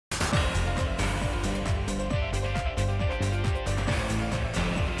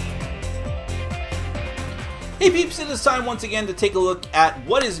Hey peeps, it is time once again to take a look at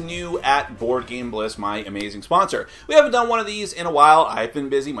what is new at Board Game Bliss, my amazing sponsor. We haven't done one of these in a while. I've been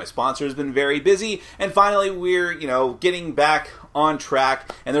busy, my sponsor has been very busy, and finally we're, getting back on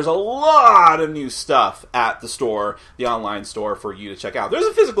track, and there's a lot of new stuff at the store, the online store, for you to check out. There's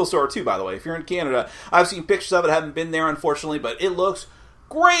a physical store too, by the way. If you're in Canada, I've seen pictures of it. I haven't been there, unfortunately, but it looks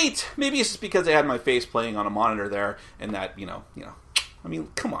great. Maybe it's just because I had my face playing on a monitor there, and that, I mean,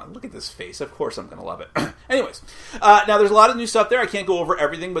 come on, look at this face. Of course I'm going to love it. Anyways, now there's a lot of new stuff there. I can't go over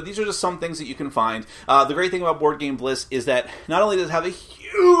everything, but these are just some things that you can find. The great thing about Board Game Bliss is that not only does it have a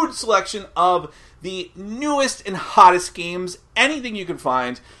huge selection of the newest and hottest games, anything you can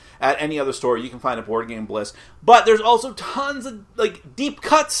find at any other store, you can find at Board Game Bliss. But there's also tons of, deep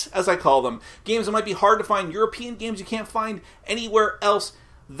cuts, as I call them. Games that might be hard to find. European games you can't find anywhere else.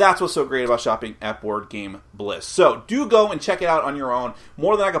 That's what's so great about shopping at Board Game Bliss. So do go and check it out on your own.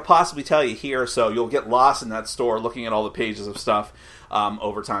 More than I could possibly tell you here, so you'll get lost in that store looking at all the pages of stuff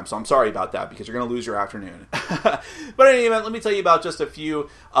over time. So I'm sorry about that, because you're going to lose your afternoon. But in any event, let me tell you about just a few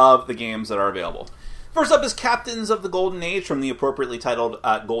of the games that are available. First up is Captains of the Golden Age from the appropriately titled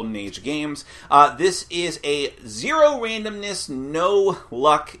Golden Age Games. This is a zero randomness, no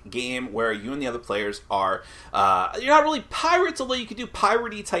luck game where you and the other players are, you're not really pirates, although you could do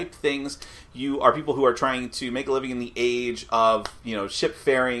piratey type things. You are people who are trying to make a living in the age of, ship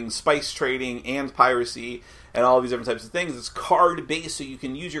faring, spice trading, and piracy, and all of these different types of things. It's card-based, so you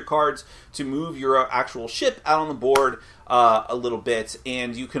can use your cards to move your actual ship out on the board a little bit,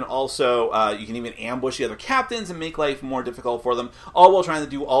 and you can also, you can even ambush the other captains and make life more difficult for them, all while trying to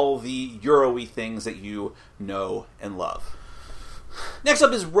do all the Euro-y things that you know and love. Next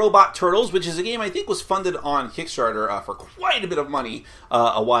up is Robot Turtles, which is a game I think was funded on Kickstarter for quite a bit of money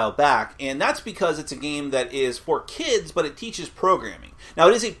a while back, and that's because it's a game that is for kids, but it teaches programming. Now,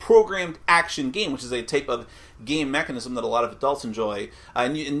 it is a programmed action game, which is a type of game mechanism that a lot of adults enjoy,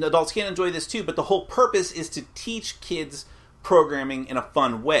 and adults can enjoy this too, but the whole purpose is to teach kids programming in a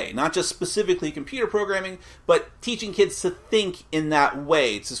fun way. Not just specifically computer programming, but teaching kids to think in that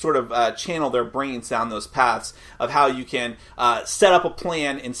way, to sort of channel their brains down those paths of how you can set up a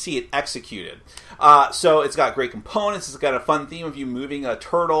plan and see it executed. So it's got great components, it's got a fun theme of you moving a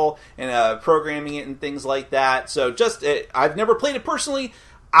turtle and programming it and things like that. So I've never played it personally.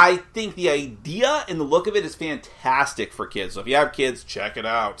 I think the idea and the look of it is fantastic for kids. So if you have kids, check it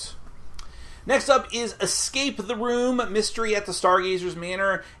out. Next up is Escape the Room, Mystery at the Stargazer's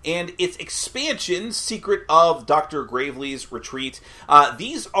Manor, and its expansion, Secret of Dr. Gravely's Retreat.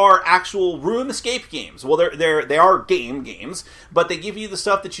 These are actual room escape games. Well, they are games, but they give you the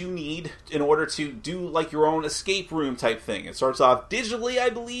stuff that you need in order to do your own escape room type thing. It starts off digitally,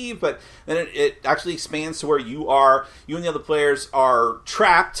 I believe, but then it actually expands to where you and the other players are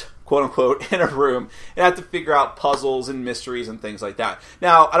trapped, quote-unquote, in a room, and have to figure out puzzles and mysteries and things like that.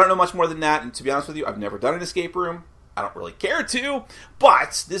 Now, I don't know much more than that, and to be honest with you, I've never done an escape room. I don't really care to,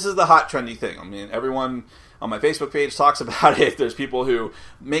 but this is the hot, trendy thing. I mean, everyone on my Facebook page talks about it. There's people who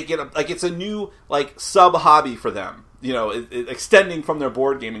make it, it's a new, sub-hobby for them. Extending from their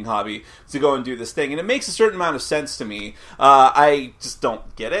board gaming hobby to go and do this thing. And it makes a certain amount of sense to me. I just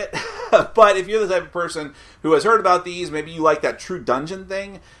don't get it. But if you're the type of person who has heard about these, maybe you like that True Dungeon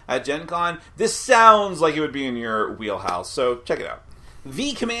thing at Gen Con, this sounds like it would be in your wheelhouse. So check it out.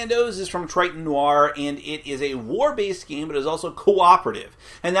 V Commandos is from Triton Noir, and it is a war-based game, but it is also cooperative.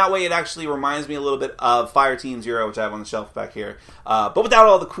 And that way it actually reminds me a little bit of Fire Team Zero, which I have on the shelf back here, but without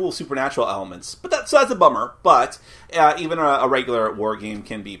all the cool supernatural elements. So that's a bummer, but even a regular war game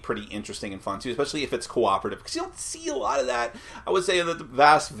can be pretty interesting and fun too, especially if it's cooperative, because you don't see a lot of that. I would say that the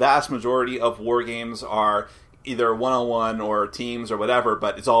vast majority of war games are either one-on-one or teams or whatever,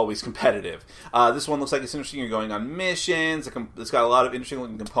 but it's always competitive. This one looks like it's interesting. You're going on missions. It's got a lot of interesting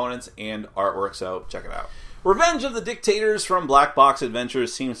looking components and artwork, so check it out. Revenge of the Dictators from Black Box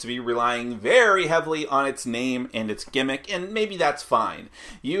Adventures seems to be relying very heavily on its name and its gimmick, and maybe that's fine.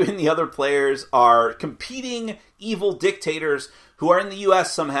 You and the other players are competing evil dictators who are in the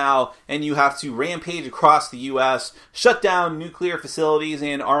U.S. somehow, and you have to rampage across the U.S., shut down nuclear facilities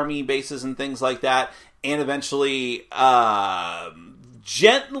and army bases and things like that, and eventually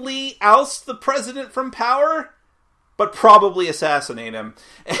gently oust the president from power, but probably assassinate him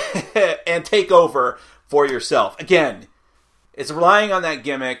and take over for yourself. Again, it's relying on that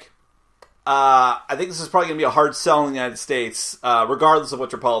gimmick. I think this is probably going to be a hard sell in the United States, regardless of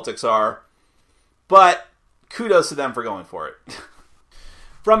what your politics are. But kudos to them for going for it.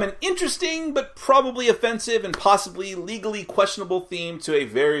 From an interesting but probably offensive and possibly legally questionable theme to a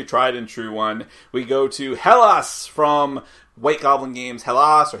very tried and true one, we go to Hellas from White Goblin Games.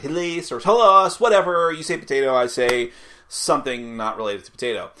 Hellas or Hellas or Hellas, whatever. You say potato, I say something not related to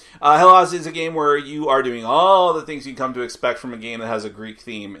potato. Hellas is a game where you are doing all the things you come to expect from a game that has a Greek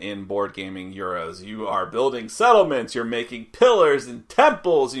theme in board gaming Euros. You are building settlements, you're making pillars and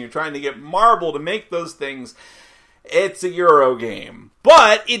temples, and you're trying to get marble to make those things. It's a Euro game.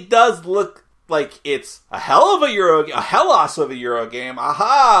 But it does look like it's a Hellas of a Euro game.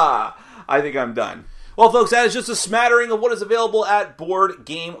 Aha! I think I'm done. Well, folks, that is just a smattering of what is available at Board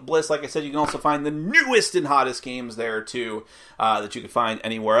Game Bliss. Like I said, you can also find the newest and hottest games there, too, that you can find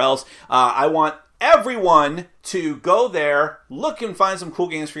anywhere else. I want everyone to go there, look and find some cool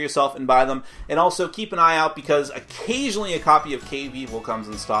games for yourself and buy them. And also keep an eye out because occasionally a copy of Cave Evil comes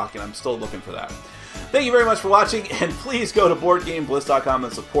in stock, and I'm still looking for that. Thank you very much for watching, and please go to BoardGameBliss.com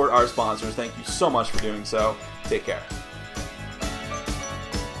and support our sponsors. Thank you so much for doing so. Take care.